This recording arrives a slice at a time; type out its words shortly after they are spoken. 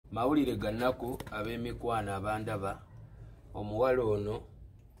Mawulire gannako ab'emikwano abandaba omuwala ono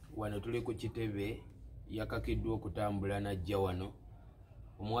wano tuli ku kitebe yakakiddwa okutambula najja wano.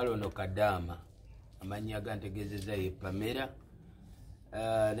 Omuwala ono Kadaama amannya gantegeezezza ye Pamela.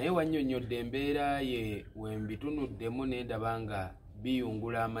 Naye wannyonnyodde embeera ye wembitunuddemu ne ndaba nga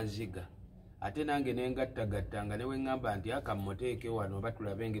biyungula amaziga. Ate nange ne ngattagattanga ne we ŋŋamba nti akammuteeke wano oba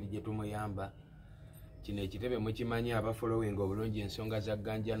tulabe engeri gye tumuyamba. Kino ekitebe mukimanyi abafollowing obulungi ensonga za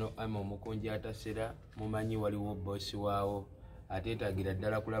Gganjano ama omukunja atasera mumanyi waliwo bossi waawo ateetaagira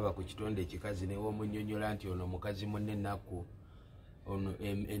ddala kulaba ku kitonde ekikazi ne w'omunnyonnyola nti ono mukazi munne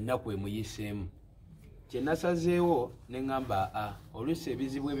ennaku emuyiseemu. Kye nasazeewo ne ŋŋamba oluusi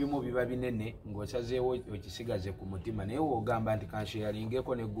ebizibu ebimu biba binene ng'osazeewo okisigaze ku mutima naye w'ogamba nti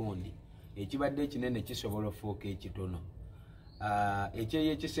kansheyalingeko ne gundi ekibadde ekinene kisobola ofuuka ekitono.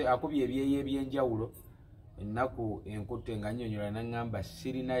 Ekyeyo ekise akubye ebyeyo ebyenjawulo ennaku enkutte nga nnyonnyola naŋŋamba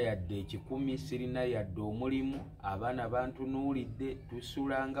sirina yadde ekikumi, sirina yadde omulimu, abaana bantunuulidde,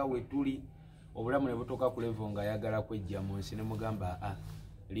 tusula nga we tuli, obulamu ne butuuka ku levo nga ayagala kwejja mu nsi ne mugamba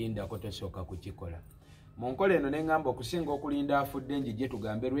lindako tosooka kukikola. Mu nkola eno ne ŋŋamba okusinga okulinda afudde njije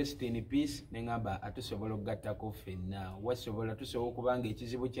tugambe rest in peace ne ŋŋamba atusobola okugattako ffenna wasobola tusobola okuba nga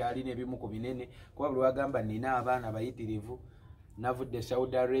ekizibu kyalina ebimu ku binene kuba buli wagamba nina abaana bayitirivu navudde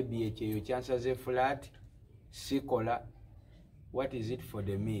Saudi Arabia ekyeyo kyansaze flat sikola what is it for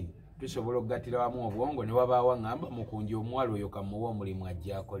the mean. Tusobola okugattira wamu obwongo ne wabaawa ŋŋamba mukunja omuwala oyo kamuwa omulimu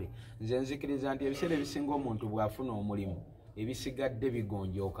ajja akole. Nze nzikiriza nti ebiseera ebisinga omuntu bw'afuna omulimu ebisigadde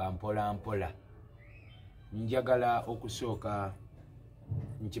bigonjooka mpola mpola. Njagala okusooka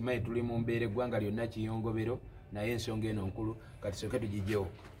nkimanyi tuli mu mbeera eggwanga lyonna kiyongobero naye ensonga eno nkulu kati sooke tugijjewo.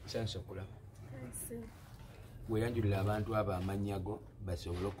 Sanso okulaba weyanjulira abantu abo amannya go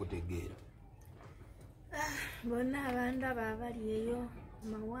basobole okutegeera. Bonna abandaba abali eyo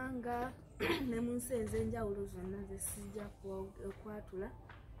mawanga ne mu nsi ez'enjawulo zonna ze sijja okwatula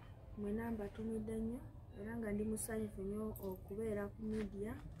mwena mbatumidde nnyo era nga ndi musanyufu nnyo okubeera ku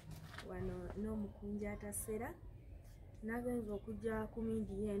media wano n'omukunja atasera. Nagenza okujja ku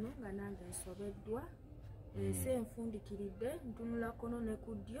media eno nga nange nsobeddwa ensi enfundikiridde ntunula kkono ne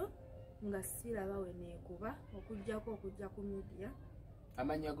ku ddyo nga siraba we neekuba okujjako okujja ku media.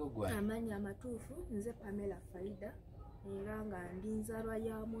 Amannya go gwa amanya amatuufu nze Pamela Faida era nga ndi nzaalwa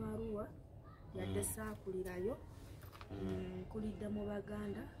ya Mwaruwa yadde saakulirayo. Nkulidde mu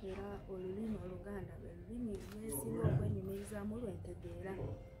Baganda era olulimi Oluganda lwe lulimi lwesinga okwenyumirizaamu lwentegeera.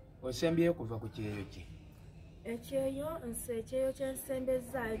 Osembyeyo kuva ku kyeyo ki? Ekyeyo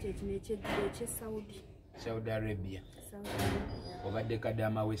kyensembezzaayo kye kino eky'e Saudi Arabia. Obadde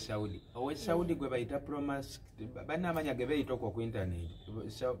Kadaama we Saudi. Owe Saudi gwe bayita Promax. Bannamanya ge beeyita okwo ku internet.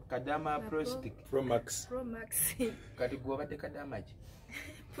 Kadaama Promax. Kati gwe obadde Kadaama ki?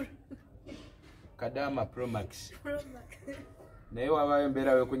 Kadaama Promax. Naye wabaayo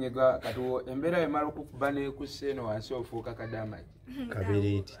embeera wekunyiga kati embeera emala okukuba neekussa eno wansi ofuuka Kadaama ki?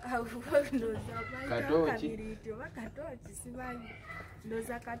 Kabiriiti. Katooki.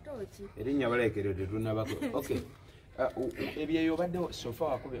 Ndoza katooki. Erinnya baleekero tetunabako. Okay. Ebyeyo obadde sofa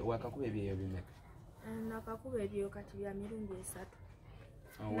wakakuba ebyeyo bimeka? Nakakuba ebyeyo kati bya mirundi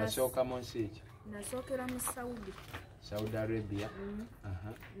 3. Wasooka mu nsi ki? Nasookera mu Saudi Arabia.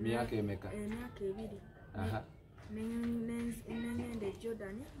 Myaka emeka? Emyaka 2. Nengenda e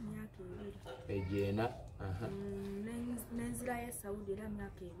Jordan myaka 2. Ejeena? Nenzirayo Saudi era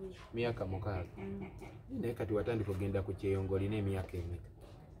myaka 2. Myaka 6. Naye kati watandika ogenda ku kyeyo ng'olina emyaka emeka?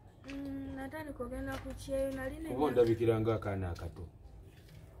 Natandika ogenda ku kyeyo nalina oba ondabikira ng'akaana akato?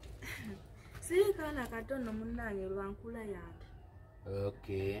 Siri kaana kato nno munnange lwankula yange.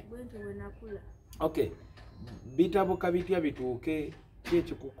 Okay. Bwentyo bwe nakula. Okay. Bitabuka bitya bituuke ki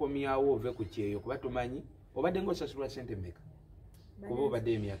ekikukomyawo ove ku kyeyo kuba tumanyi obadde ng'osasulwa ssente mmeka? Kuba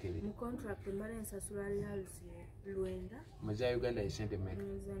obadde emyaka 2. Mu contract mbale nsasula rials 9. Mu za Uganda ye ssente mmeka?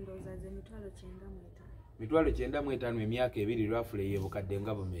 Nze ndowooza ze 95. 95 emyaka 2 lwafula ye bukadde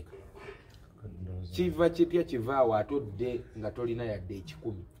nga bumeka? Kiva kitya kivaawo ate odde nga tolina yadde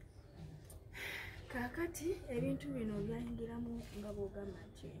ekikumi? Kaakati ebintu bino byayingiramu nga bw'ogamba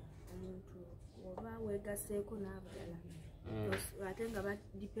nti omuntu oba weegaseeko n'abalala ate nga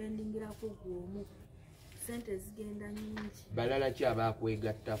badipendingirako gw'omu sente zigenda nyingi. Balala ki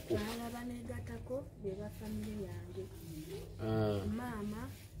abakwegattako? Balala baneegattako be ba famire yange. Maama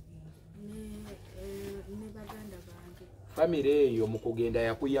ne baganda bange. Famire eyo mu kugenda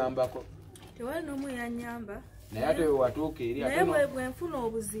yakuyambako? Tewali n'omu yannyamba. Naye ate watuuka eri ate naye bwe nfuna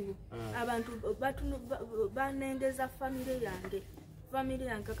obuzibu abantu banengeza famire yange family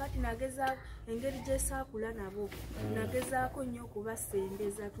yange kati nageza engeri gyesakula nabo nagezaako nnyo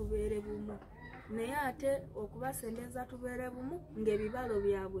okubasembeza tubeere bumu naye ate okubasembeza tubeere bumu ng'ebibalo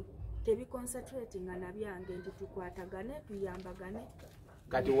byabwe tebiconcentratinga na byange nti tukwatagane tuyambagane.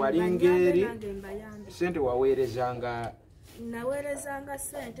 Kati wali ngeri sente waweerezanga? Naweerezanga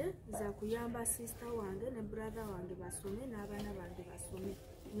sente za kuyamba sister wange ne brother wange basome n'abaana bange basome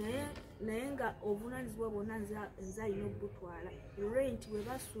naye nga obuvunaanyizibwa bwonna nze alina obutwala rent bwe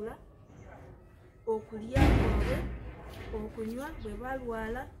basula okulya kwabwe okunywa bwe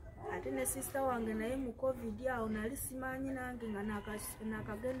balwala ate ne sister wange naye mu covid awo nali simanyi nange nga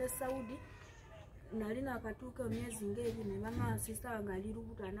nakagenda Saudi nali nakatuuka emyezi ng'ebiri ne banga sister wange ali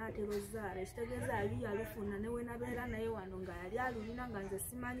lubuto anaatera ozaala ekitegeeza ali yalufuna ne we nabeera naye wano nga yali alulina nga nze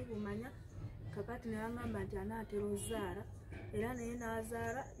simanyi bumanya kakati ne bangamba nti anaatera ozaala era naye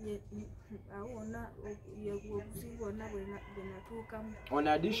n'azaala awo wonna obuzibu bwonna bwe natuukamu. On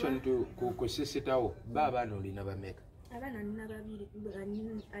addition to kusisitawo abaana olina bameka? Abaana nina babiri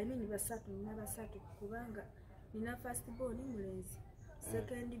basatu nina basatu kubanga nina first born mulenzi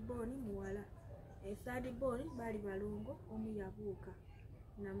second born muwala third born bali balongo omu yabuuka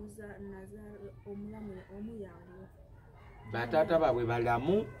omulamu omu yaliwo. Bataata baabwe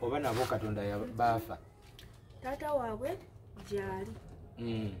balamu oba nabo Katonda baafa? Taata waabwe gyali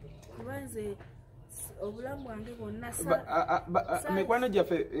kuba nze obulamu bwange bwonna mikwano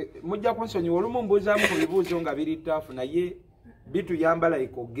gyaffe mujja kunsonyiwa olumu mbuuzaamu ku bibuuzo nga biri ttaafu naye bituyamba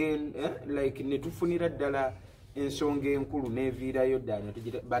like ne tufunira ddala ensonga enkulu n'eviirayo ddala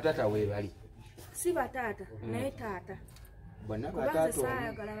bataata weebali? Si bataata naye taata. Bonna bataata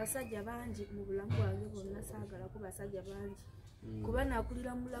saayagala basajja bangi mu bulamu bwange bwonna saagalako basajja bangi kuba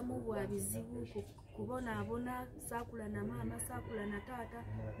nakulira mulamu bwa bizibu kubonaabona saakula na maama saakula na taata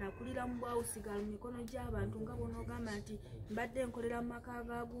nakulira mu bwawusigala mu mikono gy'abantu nga bonaogamba nti mbadde nkolera mu maka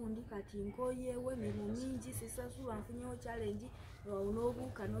ga gundi kati nkoyeewe mirimu mingi sisasulwa nfunyewo challenge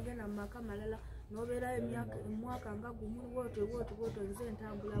n'obuuka n'ogenda mu maka malala n'obeerayo emwaka nga gumu bwotyo nze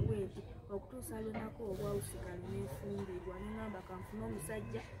ntambula bweti okutuusa lwenako obwawusigala neefumbirwa neŋŋamba kanfuna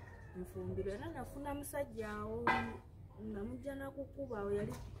omusajja nfumbirwa era nafuna musajja awo namujja nakukuba awo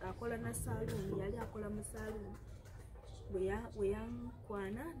yali akola na saluuni yali akola mu saluuni bwe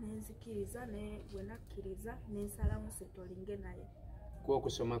yankwana nenzikiriza bwe nakkiriza nensalamu setolinge naye.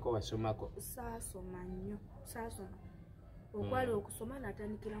 Okusomako wasomako? Saasoma nnyo saasoma okwali okusoma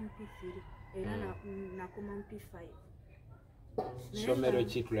natandikira mu P3 era nakoma mu P5. Somero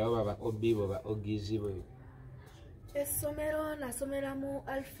ki tulawo baba obi baba ogizi bwe? Essomero nasomeramu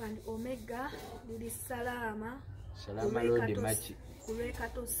Alpha and Omega liri Salama Road Machi kulwe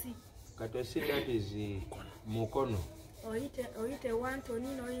Katosi. Katosi that is Mukono. Oyite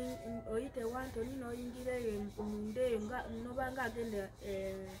wantoni noyingire munde nga nobanga agenda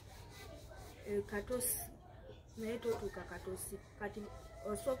Katosi naye totuuka Katosi kati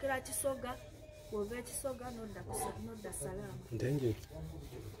osookera Kisoga wova Kisoga nodda Salama.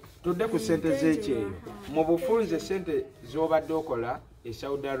 Tudde ku ssente z'ekyeyo mu bufunze sente z'obadde okola e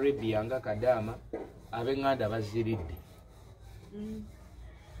Saudi Arabia nga Kadaama ab'enganda baziridde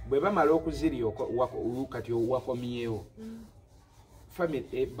bwe bamala okuzirya kati wakomyewo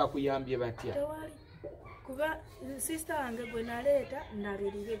family bakuyambye batya? Kuba sister wange gwe naleeta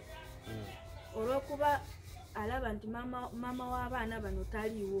ndabirire olw'okuba alaba nti mama w'abaana bano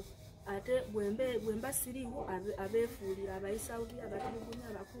taliiwo ate bwemba siriiwo abeefuulira abayisawubi abatulugunya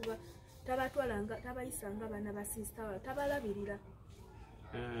abakuba tabatwalanga tabayisanga baana ba sister wa tabalabirira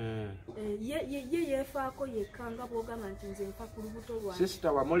ye yeefaako yekka nga bw'ogamba nti nze nfa ku lubuto lwange.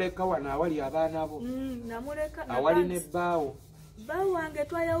 Sister wamuleka wano awali abaana bo? Namuleka awali ne bbaawo? Bbaawo wange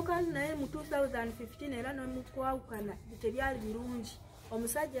twayawukana naye mu 2015 era nomukwawukana tebyali birungi.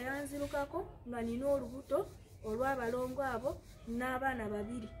 Omusajja yanzirukako nga nina olubuto olw'abalongo abo n'abaana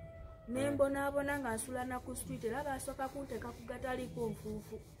babiri nembonaabona nga nsulana ku street era basooka kunteeka ku gataliiko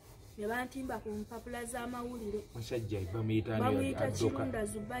nfuufu ne bantimba ku mpapula z'amawulire. Musajja bamuyita Kirunda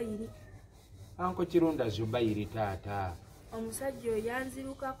Zubairi. Anko Kirunda Zubairi taata. Omusajja oyo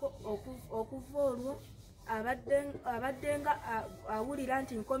yanzirukako okuva olwo abadde nga awulira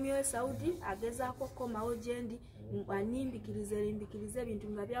nti nkomyewo Saudi agezaako kukomawo gyendi animbikirize ebintu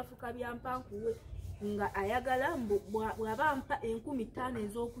nga byafuuka byampankuwe nga ayagala bw'abampa 15,000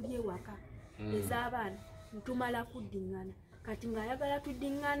 ez'okulya ewaka ez'abaana ntumala kuddingana kati ng'ayagala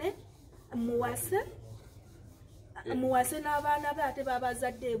tuddiŋŋane muwase n'abaana be ate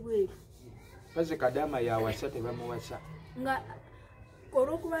babazadde ebweru. Baze Kadaama yawasa tebamuwasa nga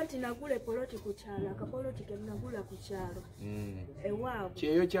olw'okuba nti nagula epoloti ku kyalo akapoloti ke nagula ku kyalo ewaabwe.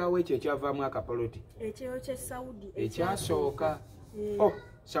 Kyeyo kyawe ekyo ekyavaamu akapoloti? Ekyeyo ky'e Saudi ekyasooka Oh,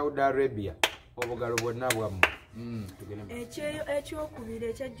 Saudi Arabia. Obugalo bwonna bwammwe. Ekyokubiri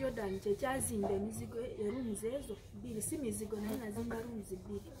ekya Jordan kyekyazimba emizigo erooms ezo bbiri, si mizigo naye nazimba rooms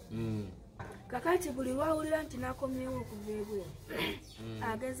bbiri. Kakati buli lwawulira nti nakomyewo okuva ebweru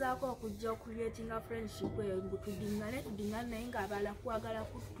agezaako okujja okucreatinga friendship eyo mbu tuddingane naye ng'abala kwagala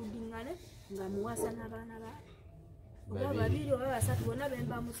tuddingane nga muwasa n'abaana ba oba babiri oba basatu bonna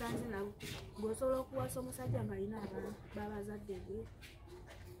bemba musanze nabo ng'osobola okuwasa omusajja ng'alina abaana babazadde ebweru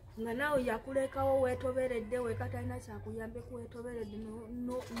nga naawe yakulekawo weetoberedde wekatalina kyakuyambeku weetoberedde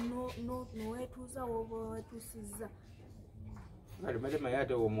noweetuuza woba weetuusizza. Malema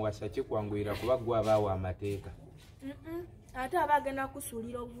yate omuwasa kikwanguyira kuba gwe abaawo amateeka. Ate aba agenda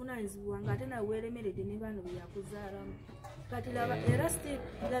kusuulira obuvunaanyizibwa ng'ate nawe weeremeredde ne bano bye yakuzaalamu. Kati laba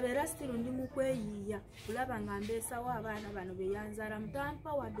era stiru ndi mu kweyiiya kulaba nga mbeesawo abaana bano be yanzaala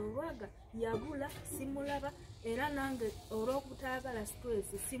mutampa wadde olwaga yabula simulaba era nange olw'okutaagala stress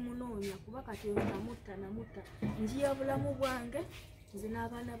simunoonya kuba kati namutta njiya bulamu bwange nze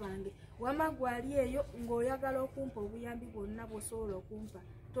n'abaana bange. Wama gwali eyo ng'oyagala okumpa obuyambi bwonna bw'osobola okumpa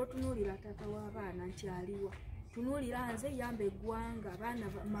totunuulira taata w'abaana nti aliwa, tunuulira nze yamba eggwanga. Abaana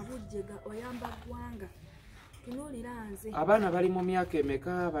mabujjega oyamba ggwanga, tunuulira nze. Abaana bali mu myaka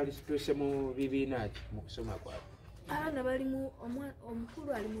emeka bali situuse mu bibiina ki mu kusoma kwabwe? Abaana bali mu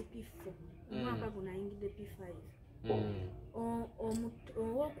omukulu ali mu P4 omwaka guno ayingidde P5.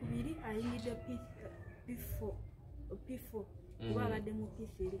 Owokubiri ayingidde P4 kuba abadde mu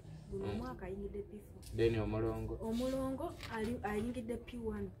P3 guno omwaka ayingidde P4. Then omulongo ayingidde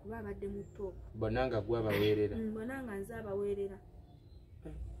P1 kuba abadde mu top. Bonna nga gwe abaweerera? Bonna nga nze abaweerera.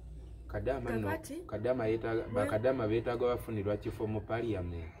 Kadama beetaaga bafunirwa kifo mu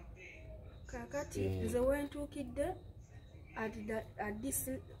parliament. Kakati nze wentuukidde at this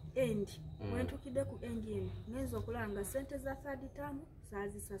end wentuukidde ku end eno ngenza okulanga ssente za third term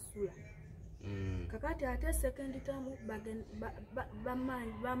saazisasula. Kakati ate second term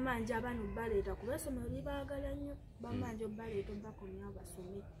bamanja abano baleeta kuba essomero libaagala nnyo, bamanja obaleeta bakomya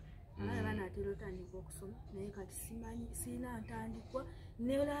basome. Abaana banaatera otandika okusoma naye kati simanyi sirina ntandikwa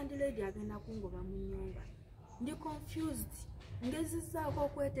ne landlady agenda kungoba mu nnyumba. Ndi confused ngezizzaako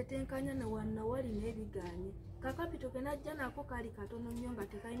okwetetenkanya nawali n'ebigaanye. Kakapito ke najja nako kali katono nnyo nga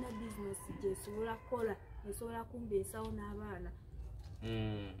tekalina bizinesi gyesobola kukola esobola kumbeesawo n'abaana.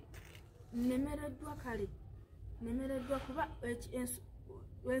 Nemereddwa kuba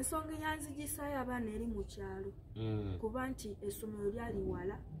ensonga eyanzigisaayo abaana eri mu kyalo kuba nti essomero lyali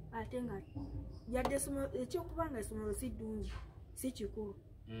wala ate nga yadde essomero ekyokuba nga essomero si ddungi si kikulu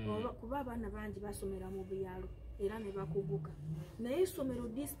kuba abaana bangi basomera mu byalo era ne bakuguka naye essomero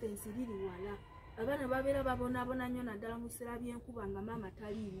distance liri wala. Abaana babeera babonaabona nnyo naddala mu biseera by'enkuba nga maama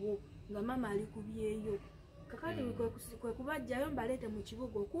taliiwo nga maama ali kubyeyo. Kakati kwe kubajjayo mbaleete mu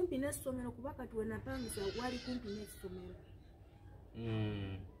kibuga okumpi n'essomero kuba kati wenapangisa wali kumpi n'essomero.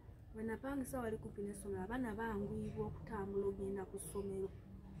 Wenapangisa wali kumpi n'essomero abaana banguyibwa okutambula ogenda ku ssomero.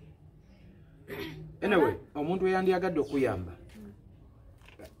 Anyway, omuntu eyandiyagadde okuyamba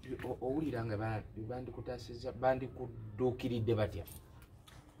owulira nga bandikutaasizza bandikudduukiridde batya?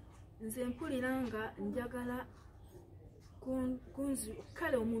 Nze mpulira nga njagala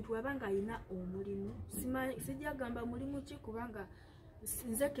kale omuntu wabanga alina omulimu sijja gamba mulimu ki kubanga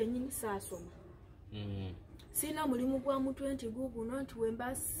nze kennyini saasoma. Sirina mulimu gwa mutwe nti guguno nti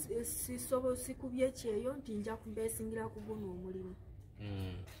wemba sikubye ekyeyo nti nja kubeesingira ku guno omulimu.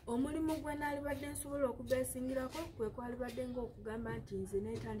 Omulimu gwe naalibadde nsobola okubeesingirako kwe kwalibadde ng'okugamba nti nze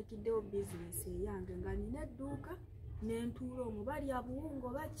neetandikiddewo bizinesi eyange nga nina edduuka nentuula omwo bali abuwungo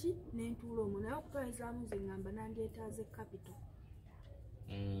baki nentuula omwo naye okutwalizaamu nze ngamba nandyetaaze capital.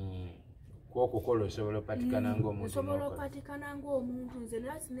 Kwokukola osobola opatikana ng'omuntu. Osobola opatikana ng'omuntu nze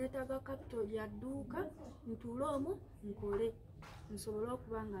naye sineetaaga capital lya dduuka ntuule omwo nkole nsobole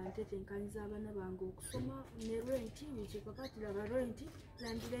okuba nga ntetenkanyiza abaana bange okusoma ne renti wikikakati laba renti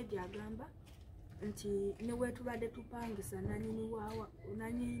landlady agamba nti ne wetubadde tupangisa nanyini waawo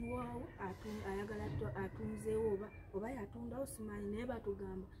ayagala atunzeewo oba yatundawo simanyi naye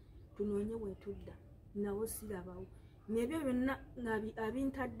batugamba tunoonye wetudda nawo sirabawo nebyo byonna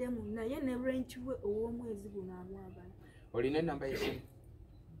abintaddemu naye ne renti we ow'omwezi guno amwagala. Olina enamba y'essimu?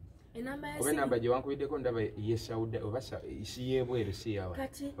 Enamba enamba gye wankubiddeko ndaba yesawuda oba siyebweru si yawa.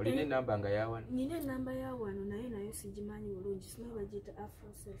 Olina enamba nga yawano? Nina enamba yawano nayo sigimanyi bulungi simanyi bagiyita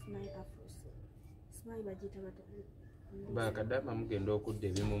afrosel simanyi bagiyita bakadama mugenda okudda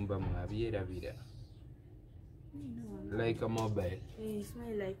ebimu mba mwabyerabira. Like a mobile. It's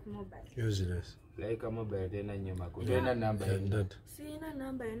my like mobile. Useless. Like a mobile tena nyuma ko. Tena number enda. Sina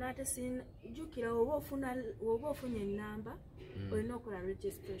number yonate sina jukira oba ofunye number olina okola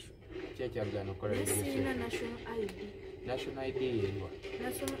registration. Kyekyaggana okola registration. Sina national ID. National ID yelwa.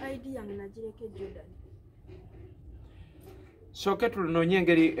 National ID yange nagireke Jordan. So ketunonye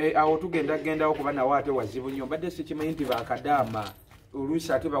engeri awo tugenda okuba nawo ate wazibu nnyo mbadde sikimanyi nti bakadaama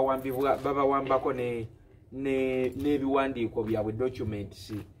oluusi ate babawambako n'ebiwandiiko byabwe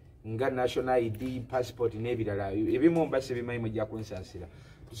documents nga national ID passport n'ebirala ebimu mbase bimanyi mujja kunsaasira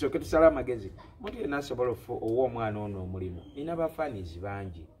tusooke tusala amagezi muntu yenna asobola owa omwana ono omulimu nina bafaanizi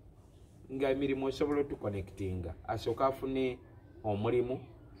bangi nga emirimu osobola otuconnectinga asooka afune omulimu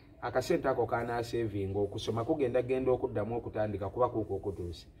akasente ako kanaasevinga okusoma kugenda okuddamu okutandika kuba kuuko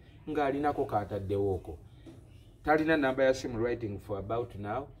okutuuse ng'alinako kaataddewo okwo talina namba ya simu writing for about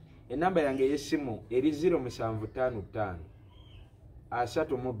now enamba yange ey'essimu eri 0755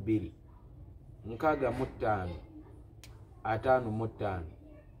 32 65 55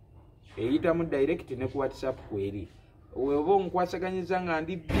 eyitamu direct ne ku WhatsApp kweri weba onkwasaganyiza nga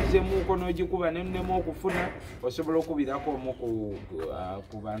ndi bizemuuko n'ogikuba nennemu okufuna osobola okubirako omu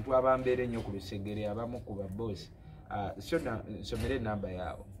ku bantu abambeera ennyo ku lusegere abamu ku babosi nsomera enamba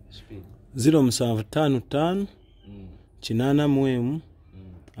yawo speed 0755 8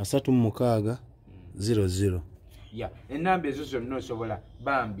 36 00 ya enamba ezo zonna osobola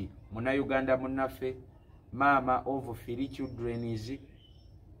bambi munnayuganda munnaffe maama of 3 children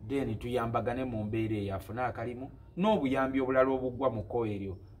then tuyambagane mu mbeera eyo afuna akalimu n'obuyambi obulala obugwa mu kko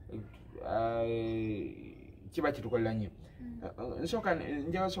eryo kiba kitukolera nnyo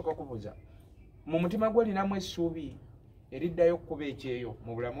njagala sooka kubuuza mu mutima gw'olinamu essuubi eriddayo okukuba ekyeyo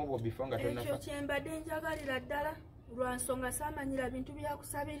mu bulamu obwo bifo nga tonafa ekyo kyembadde njagalira ddala lwa nsonga saamanyira bintu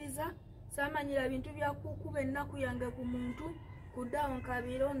byakusabiriza saamanyira bintu byakukuba ennaku yange ku muntu kuddawo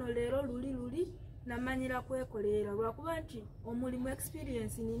nkabira ono leero luli namanyira kwekolerera lwakuba nti omulimu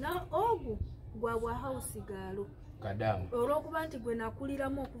experience nina ogwo gwa bwa house gaalo kadamu olw'okuba nti gwe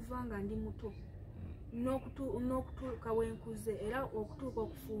nakuliramu okuva nga ndi muto n'okutuuka wenkuze era okutuuka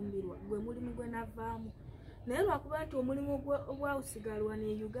okufumbirwa gwe mulimu gwe navaamu naye lwakuba nti omulimu gwa house gaalo wano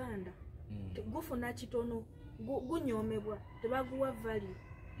e Uganda gufuna kitono gunyoomebwa tebaguwa value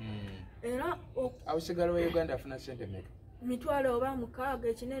era house gaalo wa Uganda afuna sente mmeka mitwalo oba mukaaga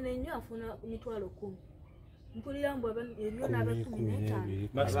ekinene ennyo afuna mitwalo 10 mpulira mbw ebyo n'aba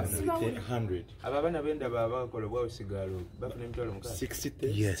 15 abo abaana b'endaba abakola bwa house gaalo bafuna emitwalo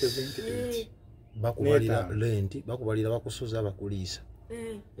 60 bakubalira lenti bakubalira bakusoza bakuliisa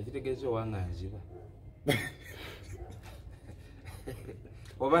ekitegeeza owanganziba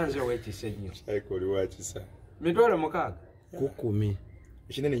oba nze owekisa ennyo mitwalo 6 ku 10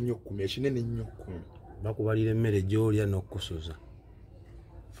 ekinene nnyo 10 bakubalira emmere gy'olya n'okukusoza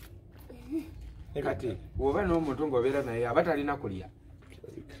kati bw'oba n'omuntu ng'obeera naye aba talina kulya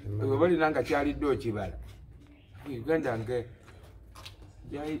oba olina nga kyalidde okibala Uganda nge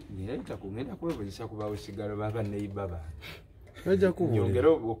yayita kugenda kwebuzisa ku bawusigalo baba neiba nyongera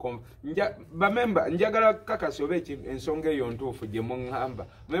bamemba njagala kakasa oba ensonga eyo ntuufu gye muŋŋamba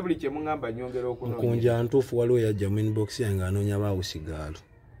me buli kye muŋŋamba nyongera okunja ntuufu waliwo yajja mu inbox yange anoonya bawusigalo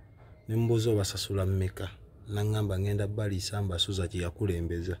ne mbuuza obasasula mmeka naŋŋamba ngenda baliisa mbasuza kye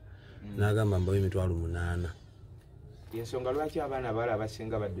yakulembeza n'agamba mbawo emitwalo 8 yensonga lwaki abaana bala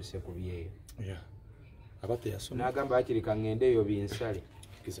abasinga badduse ku byeyo n'agamba bakirika ŋŋende eyo binsale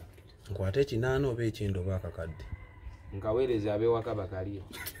nkwate ekinaana oba ekindo oba akakadde nkaweereza ab'ewaka bakaliyo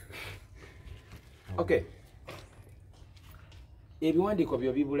okay ebiwandiiko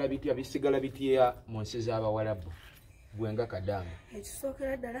byo bibula bitya bisigala bitya mu nsi z'abawalabu gwenga kadamu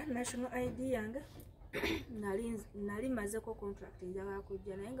ekisookera ddala national ID yange nali mazeko contract njagala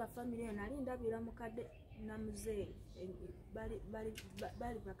kujja naye nga family eyo nali ndabira mukadde na muzeeyi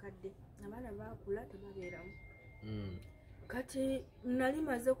bali bakadde abaana bakula tebabeeramu kati nali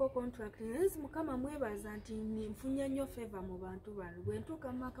mazeko contract naye mukama mwebaza nti nfunye nnyo favor mu bantu bano bwe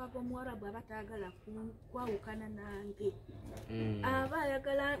ntuuka mu maka g'omuwarabu aba taagala kwawukana nange aba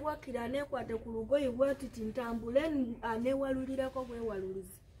ayagala wakira aneekwate ku lugoye bwatiti ntambule aneewalulirako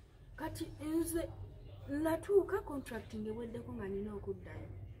bwewalulizi kati nze natuuka contract ng'eweddeko nga nina okuddayo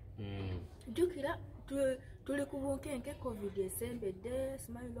jjukira tuli ku bunkenke covid esembedde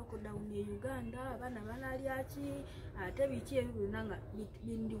simanyi lockdown e Uganda abaana banalyaki ate biki ebyo byonna nga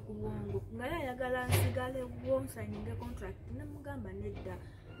bindi ku bwongo nga yayagala nsigale bwonsayininge contract nemugamba nedda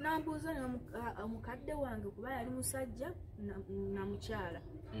nambuuza omukadde wange kuba yali musajja na mukyala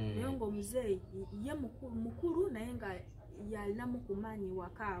naye ng'omuzeeyi ye mukulu naye nga yalinamu kumaanyi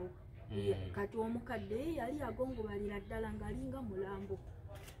wakaawo kati omukadde yali agongobalira ddala ng'alinga mulambo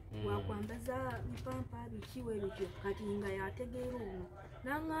wakwambaza bipampa bikiwe bityo kati nga yategeera ono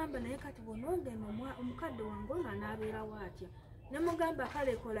n'aŋŋamba naye kati bw'onoogenda omukadde wange ono anaabeerawo atya ne mugamba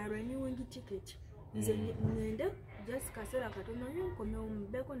kale kola renewing ticket nze ŋŋende just kaseera katono nyo nkomewo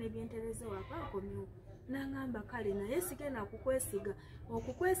mubeko n'ebyentereze waka nkomewo n'aŋŋamba kale naye sigenda kukwesiga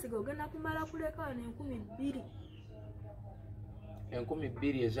okukwesiga ogenda kumala kuleka wano 2,000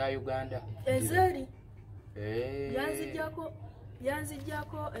 2,000 eza Uganda ezeeri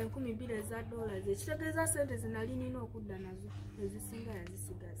yanzijjako 2,000 eza dollars ekitegeeza sente zinali nina okudda nazo ezisinga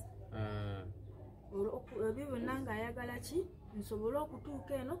yazisigaza ebyo byonna ng'ayagala ki nsobole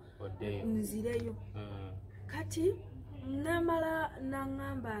okutuuka eno nzireyo kati namala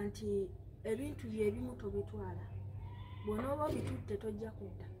naŋŋamba nti ebintu byebimu tobitwala bw'onooba obitutte tojja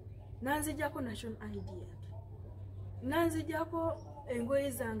kudda nanzijjako national ID yange nanzijjako engoye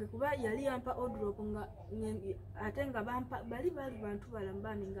zange kuba yali yampa odrop nga ate nga bali bantu balamu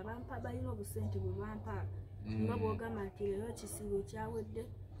bami nga bampa balina obusente bwe bampa nga bwogamba nti leero kisiibo kyawedde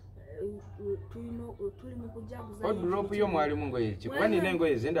tuli mu kujaguza odrop yo mwalimu ngoye ki kuba nina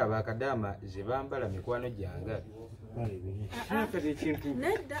engoye zendaba akadaama zebambala mikwano gyange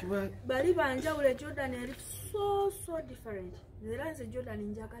nedda bali banjawulo Jordan eri so different era nze Jordan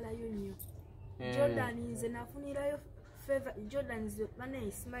njagalayo nnyo Jordan nze nafunirayo favor Jordan nze bane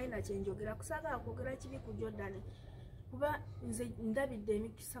Ismaila kyenjogera kusagala kwogera kibi ku Jordan kuba nze ndabidde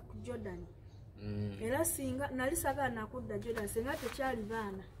emikisa ku Jordan era singa nali sagala nakudda Jordan singa tekyali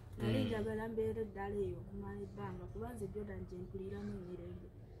baana nali njagala mbeere eddala eyo okumala ebbanga kuba nze Jordan gyempuliramu emirembe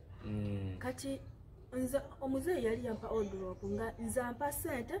kati nze omuzeeyi yali yampa odrop nga nze ampa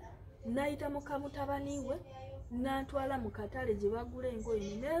sente nayita mukamutabani we nantwala mu katale gye bagula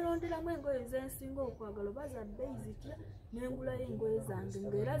engoye neeronderamu engoye zensinga okwagala oba za bbeeyi zitya nengulayo engoye zange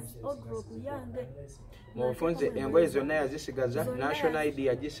ngaera odrop yange mu bufunze engoye zonna yazisigaza national ID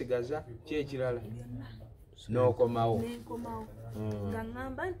yagisigaza ki ekirala n'okomawo nenkomawo nga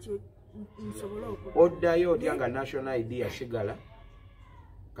ŋŋamba nti nsobole oddayo otya nga national ID yasigala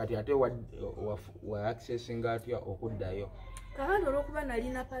kati ate wa accessinga atya okuddayo kakati olw'okuba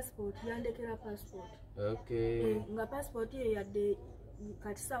nalina passport yandekera passport nga passport eyo yadde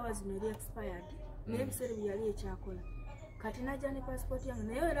kati saawa zino eri expired naye ebiseera bye yali ekyakola kati najja ne passport yange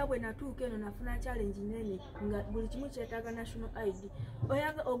naye era bwe natuuka eno nafuna challenge nene nga buli kimu kyetaaga national ID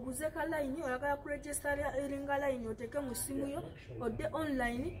oyaga oguze ka line oyagala kuregister eringa line oteke mu simu yo odde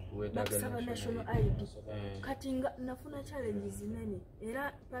online bakusaba national ID kati nga nafuna challenge zinene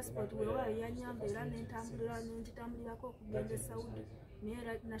era passport bwewaayo yanyamba era nentambulirako okugenda e Saudi naye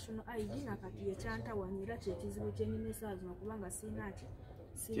era national ID nakati yekyantawanira kyekizibu kyenina esaawa zino kubanga sinaki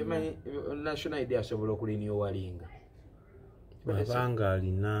kimanyi national ID asobola okulinyowalinga babanga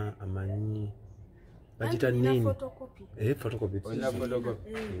alina amanyi bagita nini photocopy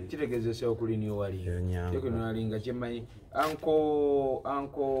kitegeezesa okulinyowalinga kimanyi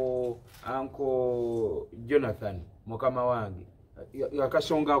anko Jonathan mukama wange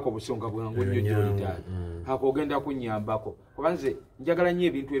akasonga ako busonga bwangu nnyo gyolitaali akogenda kunnyambako kuba nze njagala nnyo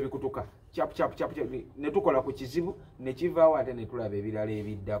ebintu ebikutuka chap ne tukola ku kizibu ne kivaawo ate ne tulaba ebirala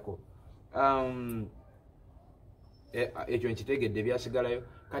ebiddako ekyo nkitegedde byasigalayo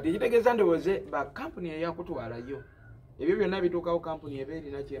kati ekitegeeza ndowooze ba kampuni eyakutwalayo ebyo byonna bituukawo kampuni eba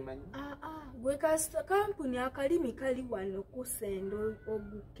erina kyemanyi gwe kasita kampuni akalimi kali wano kusenda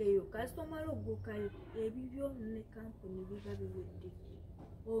ogukkeyo kasita omala oggukayo ebibyo ne kampuni biba biwedde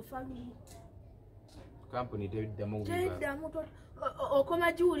ofa kampuni teddamu okoma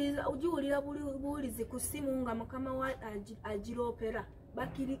giwulira buwulizi ku ssimu nga mukama wa agiroopera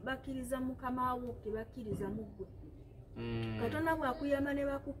bakkiriza mukama wo tebakkiriza muggwe Katonda bw'akuyamba ne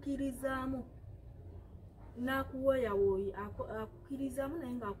bakukkirizaamu n'akuwoyawooyi akukkirizamu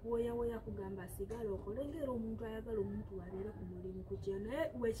naye ng'akuwoyawoya kugamba asigale okole ng'era omuntu ayagala omuntu wabeere ku mulimu ku kyo naye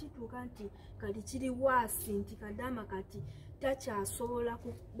bwekituuka nti kati kiri waasi nti Kadaama kati takyasobola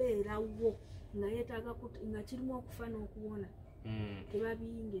kubeerawo nga yeetaaga nga kirimu okufa n'okuwona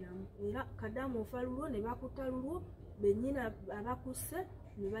tebabiyingiramu era Kadaama ofa lulwo ne bakutta lulwo bennyini abakusse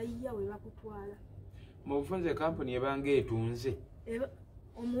ne bayiya we bakutwala mu bufunze kampuni ebanga etunze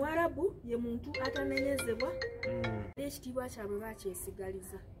Omuwarabu ye muntu atanenyezebwa ekitiibwa kyabwe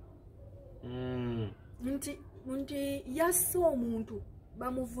bakyesigaliza nti yasse omuntu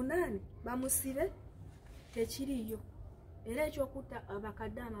bamuvunaane bamusibe tekiriyo era ekyokutta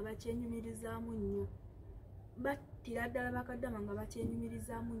abakadaama bakyenyumirizaamu nnyo battira ddala bakadaama nga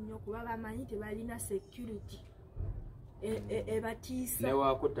bakyenyumirizaamu nnyo kuba bamanyi tebalina security ebatiisa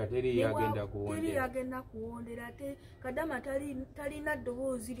newakutta teri yagenda kuwondera ate Kadama talina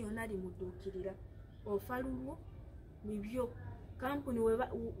ddoboozi lyonna limudduukirira ofalulwo bibyo kampuni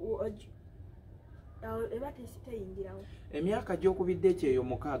eba teyingirawo. Emyaka gy'okubidde ekyeyo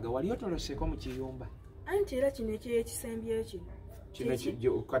 6 wali otoloseko mu kiyumba anti era kino ekyekisembyeyo kino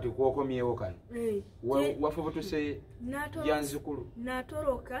kati kwokomyewo kano wafubutuse janzikulu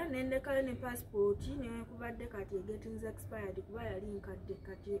natoloka nendekale ne passport nekubadde kati getting expired kuba yali nkadde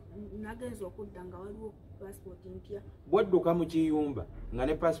kati nagenza okudda nga waliwo passport mpya bwadduka mu kiyumba nga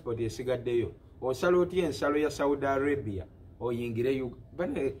ne passport esigaddeyo osala otya ensalo ya Saudi Arabia oyingire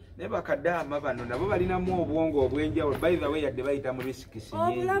bane ne bakadama bano nabo balinamu obwongo obwenjawulo by the way yadde bayita mu riskisi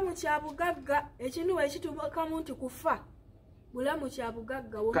obulamu kyabugagga ekintu ekitubukamu nti kufa bulamu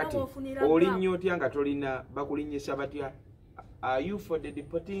kyabugagga wofunira olinnyo otya nga tolina bakulinyisa batya are you for the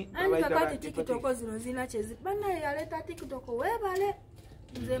deporting kati TikTok zino zina kyezi bana yaleta TikTok webale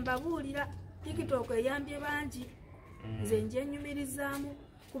nze mbabuulira TikTok eyambye bangi nze njenyumirizaamu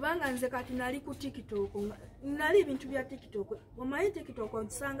kubanga nze kati nali ku TikTok nali ebintu bya TikTok omanyi TikTok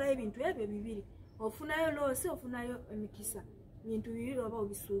osangayo ebintu ebyo bibiri ofunayo loose ofunayo emikisa bintu bibiri oba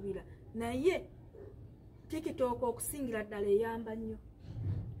obisuubira naye TikTok okusingira ddala eyamba nnyo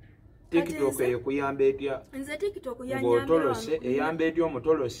TikTok ekuyamba etya nze TikTok ng'otolose eyamba etya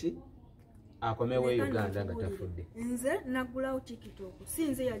omutolosi akomewo Uganda nga tafudde nze nagulawo TikTok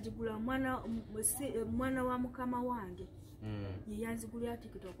si nze yagigula mwana wa mukama wange yeyanzigulira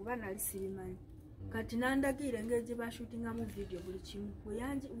TikTok kuba nali sibimanyi kati nandagira engeri gye bashootingamu video buli kimu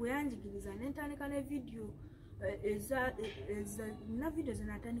weyanjigiriza nentandika ne video na video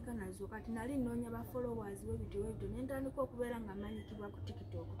zinatandika nazo kati nali noonya ba followers webito nentandika okubeera nga manyikibwa ku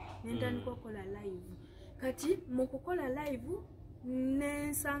TikTok nentandika okukola live kati mu kukola live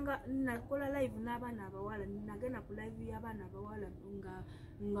nensanga nakola live n'abaana abawala nagenda ku live y'abaana abawala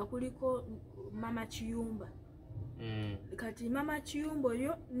nga kuliko mama Kiyumba kati mama Kiyumba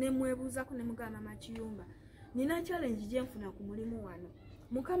oyo nemwebuuzako ne mugamba mama Kiyumba nina challenge gye nfuna ku mulimu wano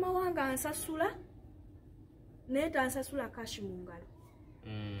mukama wange ansasula naye tansasula kashi mu ngalo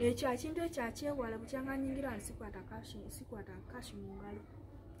ekyo ekintu ekyakyewala bukyanga nyingira nsikwata kashi mu ngalo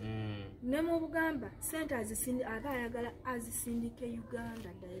ne mu Bugamba sente aba ayagala azisindike Uganda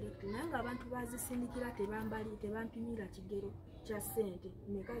direct naye nga abantu bazisindikira tebampimira kigero kya sente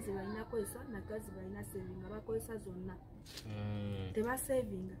nekazi balina kwesa nakazi balina sevinga bakozesa zonna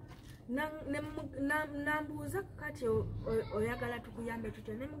tebasevinga nambuuza kati oyagala tukuyambe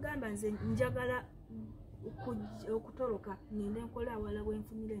tutya ne mugamba nze njagala okutoloka ngende nkola awala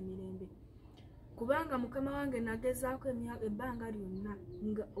bwenfunira emirembe kubanga mukama wange nagezaako ebbanga lyonna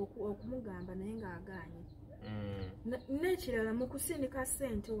okumugamba naye ng'agaanye n'ekirala mu kusindika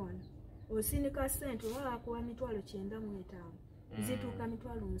sente wano osindika sente oba akuwa 9,900 zituuka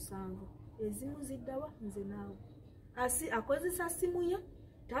 7,000 ezimu ziddawa nze naawe akozesa simu ye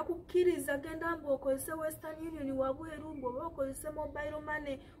takukkiriza genda mbu okozese Western Union wabweru oba okozese mobile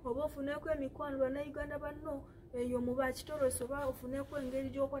money oba ofuneko emikwano bannayuganda banno eyo muba kitolosi oba ofuneko engeri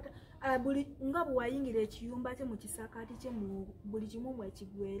gy'okwata buli nga bwewayingira ekiyumba kye mu kisakaati kye buli kimu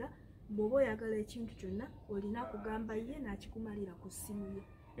bwekigwera bw'oba oyagala ekintu kyonna olina kugamba ye n'akikumalira ku ssimu ye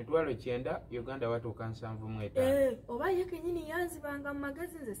 9,000 Uganda watuuka 7,500 oba ye kenyini yanzibanga mu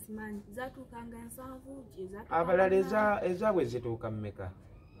magezi nze simanyi zatuukanga 7 abalala ezaabwe zituuka mmeka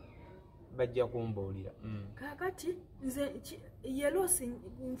bajja kumbuulira kakati nze ye loosi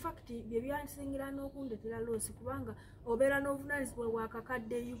infact bye byansingira n'okundetera loosi kubanga obeera n'obuvunaanyizibwa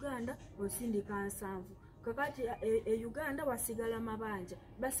bwakakadde Uganda osindika 7 kakati Uganda wasigala mabanja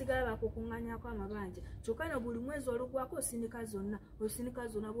basigala bakukuŋŋanyako amabanja kyokka no buli mwezi olugwako osindika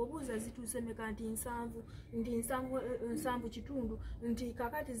zonna bw'obuuza zituuse meka nti 7 kitundu nti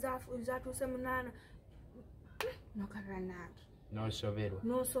kakati zatuuse 8 nokaranange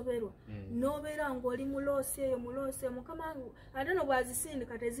nosoberwa nobeera ng'oli muloosi eyo mukama ate no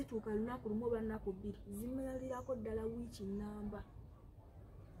bwazisindika tezituuka lunaku lumu oba nnaku 2 zimalirako ddala wiiki nnamba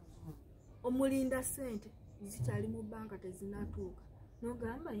omulinda sente zikyali mu banka tezinatuuka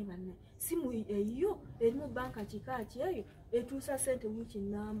nogamba banne simu eyo eri mu banka kikaaki eyo etuusa sente wiiki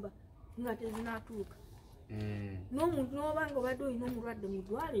nnamba nga tezinatuuka n'omuntu n'obanga obadde olina omulwadde mu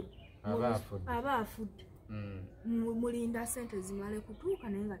ddwaliro aba afudde mulinda sente zimale kutuuka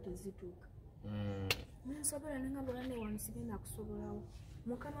naye nga tezituuka nensobera nengamba banne wano sigenda kusobolawo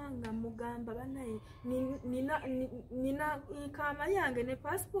mukama nga mugamba bannaye nina ikaama yange ne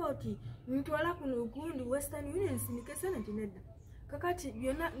passport ntwala kuno gundi Western Union sindike sente nedda kakati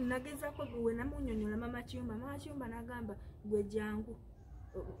byonna nagezako we namunyonyola mama Kiyumba n'agamba gwe jangu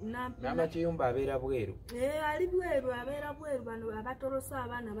Mama Kiyumba abeera bweru. Ali bweru abeera bweru bano abatolosa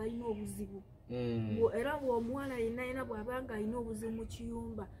abaana balina obuzibu. Era bw'omuwala yenna bw'abanga alina obuzibu mu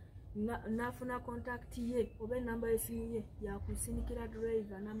Kiyumba n'afuna kontakiti ye oba enamba y'essimu ye yakusinikira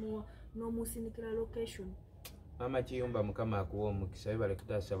driver n'omusinikira location. Mama Kiyumba Mukama akuwa omukisa bibale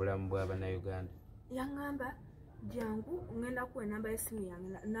kutaasa bulamu bw'Abannayuganda. Yaŋŋamba jangu ngenda kuwa enamba y'essimu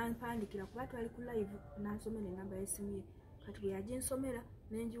yange nampandikira kuba twali ku live nansomera enamba y'essimu ye. Kati bwe yaginsomera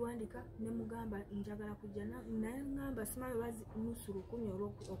nengiwandika ne mugamba njagala kujja naye ŋŋamba simanyi bazi nusu 10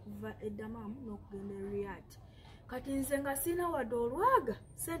 okuva e Dammam n'okugenda e Riyadh. Kati nze nga sina wadde olwaga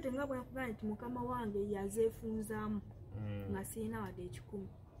sente nga bwe nkugamba nti mukama wange yazeefunzaamu nga sina wadde 10.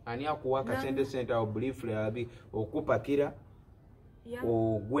 Ani akuwa akasente awo briefly abi okupakira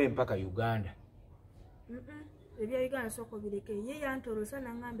ogwe mpaka Uganda? Ebya Uganda soko bireke ye yantolosa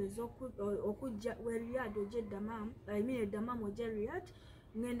naŋŋamba okujja we Riyadh ojje Dammam Dammam ojje Riyadh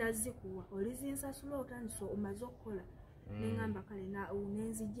ngenda zikuwa olizinsasula otandise omaze okukola neŋŋamba kale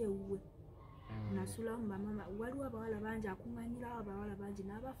nenzijja ewuwe. Nasulamu bamama waliwo abawala bangi akuŋŋanyirawo abawala bangi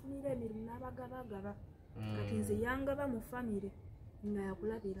n'abafunira emirimu n'abagabagaba. Kati nze yangaba mu famire nga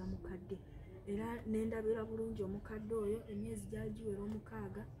yakulabira mukadde era nendabira bulungi omukadde oyo emyezi gyali giwera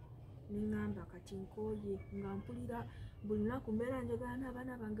 6 neŋŋamba kati nkooye nga mpulira buli lunaku mbeera njagala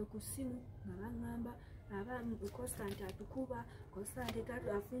n'abaana bange ku ssimu nga baŋŋamba Constant atukuba Constant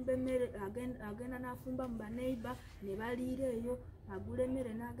afumba emmere agenda n'afumba mu baneiba ne baliira eyo agula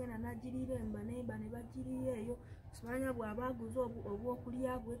emmere n'agenda n'agiriira mu baneiba ne bagiriira eyo. Simanya bw'aba aguze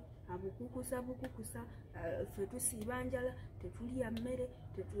obwokulya bwe abukukusa ffe tusiiba njala tetulya mmere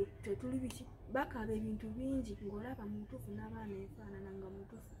tetuli biki bakaba ebintu bingi ng'olaba mutuufu n'abaana enfaanana nga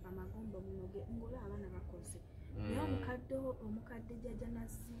mutuufu amagomba munoge ng'olaba abaana bakoze. Naye omukadde jjajja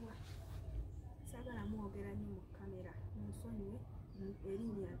naziwa sagala mwogera nnyo mu kamera munsonyiwe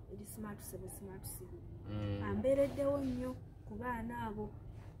erinnya eri smart 7 ambeereddewo nnyo ku baana abo.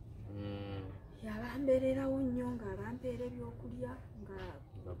 Yabambeererawo nnyo ng'abampeera ebyokulya nga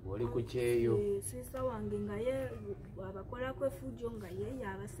oli ku kyeyo. Siisa wange nga ye abakolako efujjo nga ye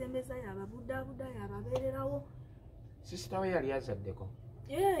yabasembeza yababudaabuda yababeererawo. Sisita we yali azaddeko?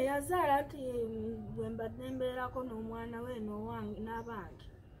 Yazaala nti bwe mbadde mbeerako n'omwana we n'abange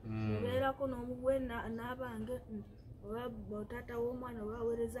mbeerako n'omuwe n'abange oba taata w'omwana oba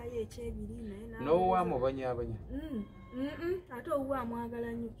aweerezayo ekyebiri naye n'owaamu obanyabanya. Ate owuwe amwagala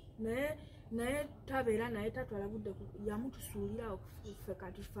nnyo naye tabeera naye tatwala budde yamutusuulira ffe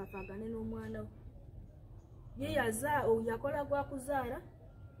kati tufaafagane n'omwana we. Ye yakola gwa kuzaala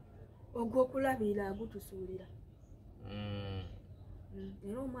ogw'okulabirira agutusuulira.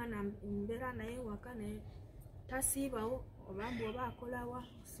 Era omwana mbeera naye waka naye tasiibawo oba mbu oba akolawa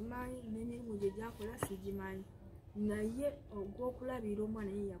simanyi n'emirimu gye gyakola sigimanyi naye ogw'okulabirira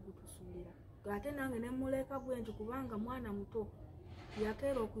omwana ye yagutusuulira. Ate nange ne muleka bwe nti kubanga mwana muto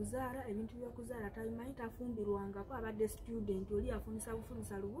yakeera okuzaala ebintu by'okuzaala tabimanyi tafumbirwangako abadde student oli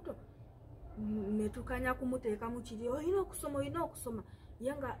afunisa lubuto ne tukanya kumuteeka mu kiri olina okusoma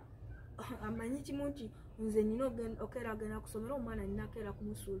ye nga amanyi kimu nti nze nnina okeera agenda kusomera omwana nina akeera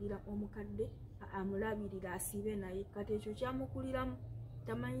kumusuulira omukadde amulabirira asiibe naye. Kati ekyo kyamukuliramu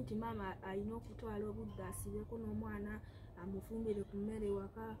tamanyi nti maama alina okutwala obudde asiibeko n'omwana amufumbire ku mmere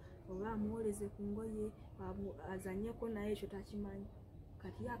waka oba amuwoleze ku ngoye azanyeko naye ekyo takimanyi.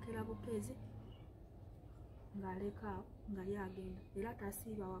 Kati yakeera bukeezi ng'alekaawo nga yagenda era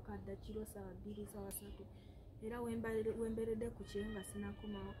tasiiba waka dda kiro 2 3. Era wemberedde ku kiro nga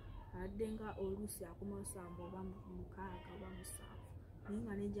sinakomawo adde nga oluusi akomawo 7 oba 6 oba 7 naye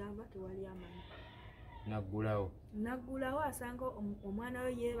nga nejava tewali amanyi. Naggulawo asanga omwana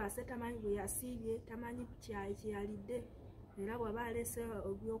we yeebase tamanyi bwe yasiibye tamanyi kyeyalidde era bw'aba alese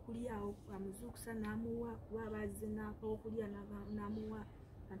ebyokulya amuzuukusa n'amuwa kuba abazze n'akokulya n'amuwa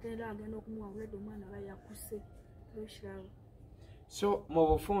ate era agenda okumuwa buledde omwana aba yakuse ekirabo. So mu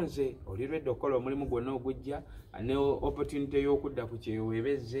bufunze oli lwedde okukola omulimu gwonna ogujja ne opportunity y'okudda ku kyeyo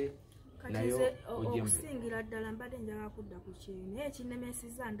weebezze nayo okusingira ddala mbadde njagala kudda ku kyeyo naye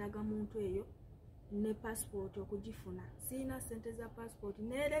ekinnemesiza ndaga muntu eyo ne passport okugifuna siina sente za passport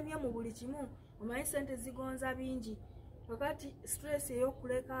neeremye mu buli kimu omanyi sente zigonza bingi wakati stress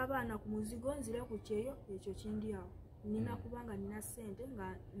ey'okuleka abaana ku muzigo nzire ku kyeyo ekyo kindyawo nina kubanga nina sente nga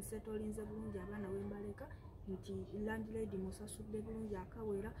nsetolinze bulungi abaana wembaleka nti landlady musasudde bulungi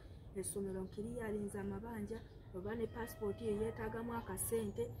akawera essomero nkiriyalinze amabanja oba ne passport yeyeetaagamu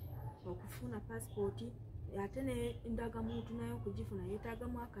akasente okufuna passport ate ne ndagamuntu nayo okugifuna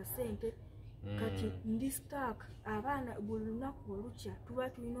yeetaagamu akasente. Kati ndi stuck abaana buli lunaku olukya tuba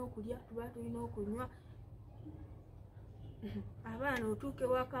tulina okulya tuba tulina okunywa abaana otuuke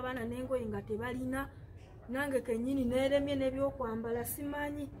wakabaana n'engoye nga tebalina nange kenyini neeremye n'ebyokwambala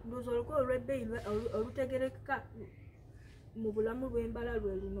simanyi ndowooza olugoye olw'ebbeeyi olutegerekeka mu bulamu lw'embala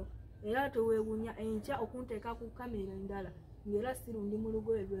lwe luno era teweewunya enkya okunteeka ku kamera endala ng'era sirundi mu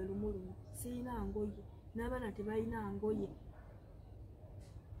lugoye lwe lumu luno sirina ngoye n'abaana tebalina ngoye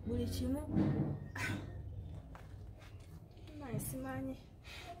buli kimu naye simanyi.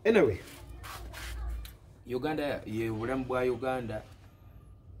 Anyway, Uganda ye obulamu bwa Uganda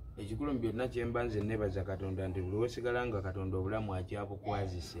ekikulu byonna kyemba nze nebaza Katonda nti buli wesigala nga Katonda obulamu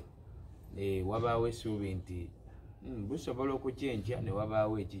akyabukwazise wabaawo essuubi nti busobola okukyenkya ne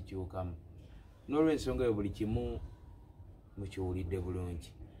wabaawo ekikyukamu n'olw'ensonga yo buli kimu mukiwulidde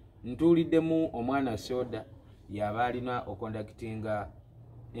bulungi. Ntuuliddemu omwana Soda yaba alina okondakitinga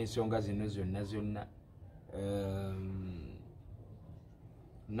ensonga zino zonna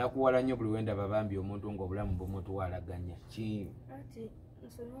nakuwala nnyo buli wenda babambi omuntu ng'obulamu bumutuwalaganya ati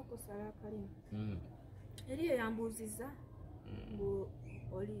nsoma okusala akalimu eriyo yambuuziza ngu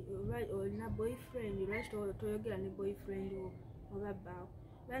olina boyfriend lwaki toyogera ne boyfriend oba bbaawo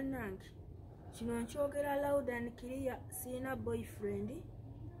bannange kino nkyogera loud and clear sirina boyfriend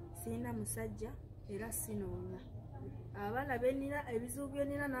sirina musajja era sinoonya abaana benina ebizibu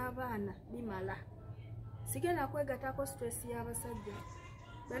byenina n'abaana bimala sigenda kwegatako stress y'abasajja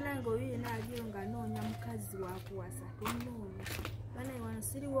bannange oyo yena aliyo nga noonya mukazi wakuwasa tonoonya bannange wano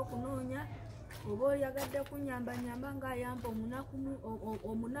siriwo okunoonya oba oyagadde kunyamba ng'ayamba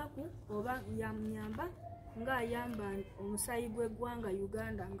omunaku oba yamnyamba ng'ayamba omusayi gw'eggwanga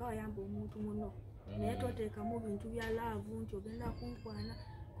Uganda ng'ayamba omuntu muno naye toteekamu bintu bya laavu nti ogenda kunkwana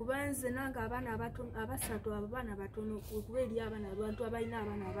kuba nze nange abaana abasatu abaana batono okuba eri abaana abantu abalina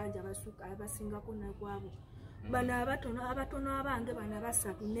abaana abangi abasingako nakwabo bano abatono abange bano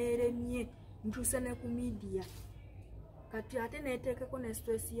basatu neeremye ntuuse ne ku media kati ate neeteekeko ne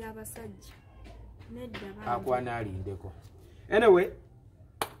stress y'abasajja nedda akwana alindeko. Anyway,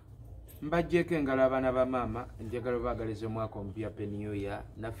 mbajjeko engalo abaana ba maama njagala baagaliza omwaka omupya peniyoya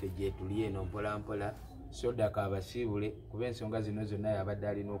naffe gye tuli eno mpolampola Soda kabasiibule kuba ensonga zino zonna yabadde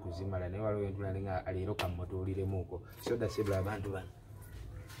alina okuzimala naye waliwo entula nga leero kamutuuliremuuko. Soda sibula abantu bano.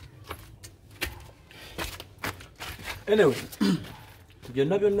 Anyway,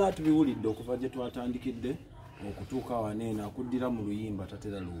 byonna tubiwulidde okuva gye twatandikidde okutuuka waneena akuddira mu luyimba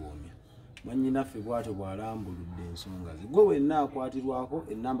tatera luwoomya. Mwannyinaffe bw'atyo bw'alambuludde ensonga ze. Gwe wenna akwatirwako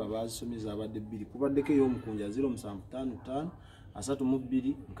ennamba baazisumiza abadde 2 kubaddeko ey'omukunja 0755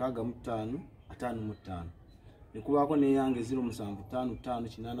 32 65 55 ne kubaako n'eyange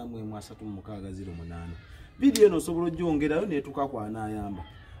 0755 883 vidiyo eno osobola ogyongerayo neetuuka kwanaayamba.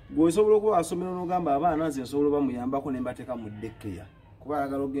 Gwe osobola okuba asomero n'ogamba abaana nze nsobola bamuyambako ne mbateeka mu ddekeya kuba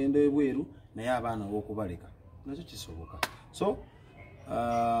ayagala ogenda ebweru naye abaana w'okubaleka nakyo kisoboka. So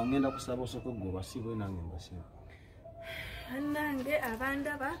ngenda kusaba osooke gwe obasiibwe nange mbasiiba. Bannange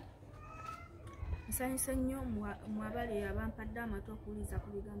abandaba nsanyuse nnyo mwabali abampadde amatu okuwuliza ku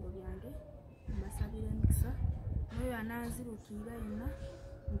bigambo byange mbasabira emikisa n'oyo ananzirukira yenna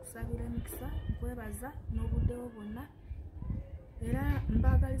nkusabira emikisa nkwebaza n'obuddewo bwonna era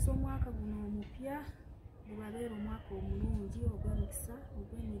mbaagaliza omwaka guno omupya gubabeera omwaka omulungi ogw'emikisa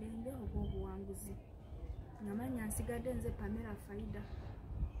ogw'emirembe ogw'obuwanguzi. Namanya nsigadde nze Pamela Faida.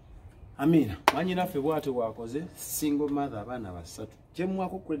 Amina. Mwannyinaffe bw'atyo bwakoze single mother abaana basatu.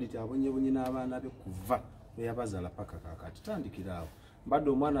 Kyemwako credit abonyebonye n'abaana be kuva bwe yabazaala paka kaakati. Tandikira awo. Mbadde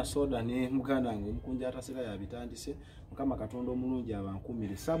omwana Soda ne muganda wange omukunja atasera yabitandise. Mukama Katonda omulungi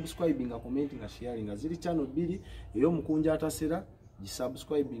abankumire. Subscribing, commenting, sharing ziri channel 2 ey'omukunja atasera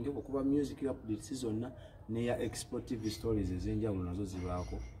gisubscribing okuba music updates zonna ne ya Export TV stories ez'enjawulo nazo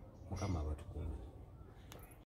zibaako. Mukama abatukume.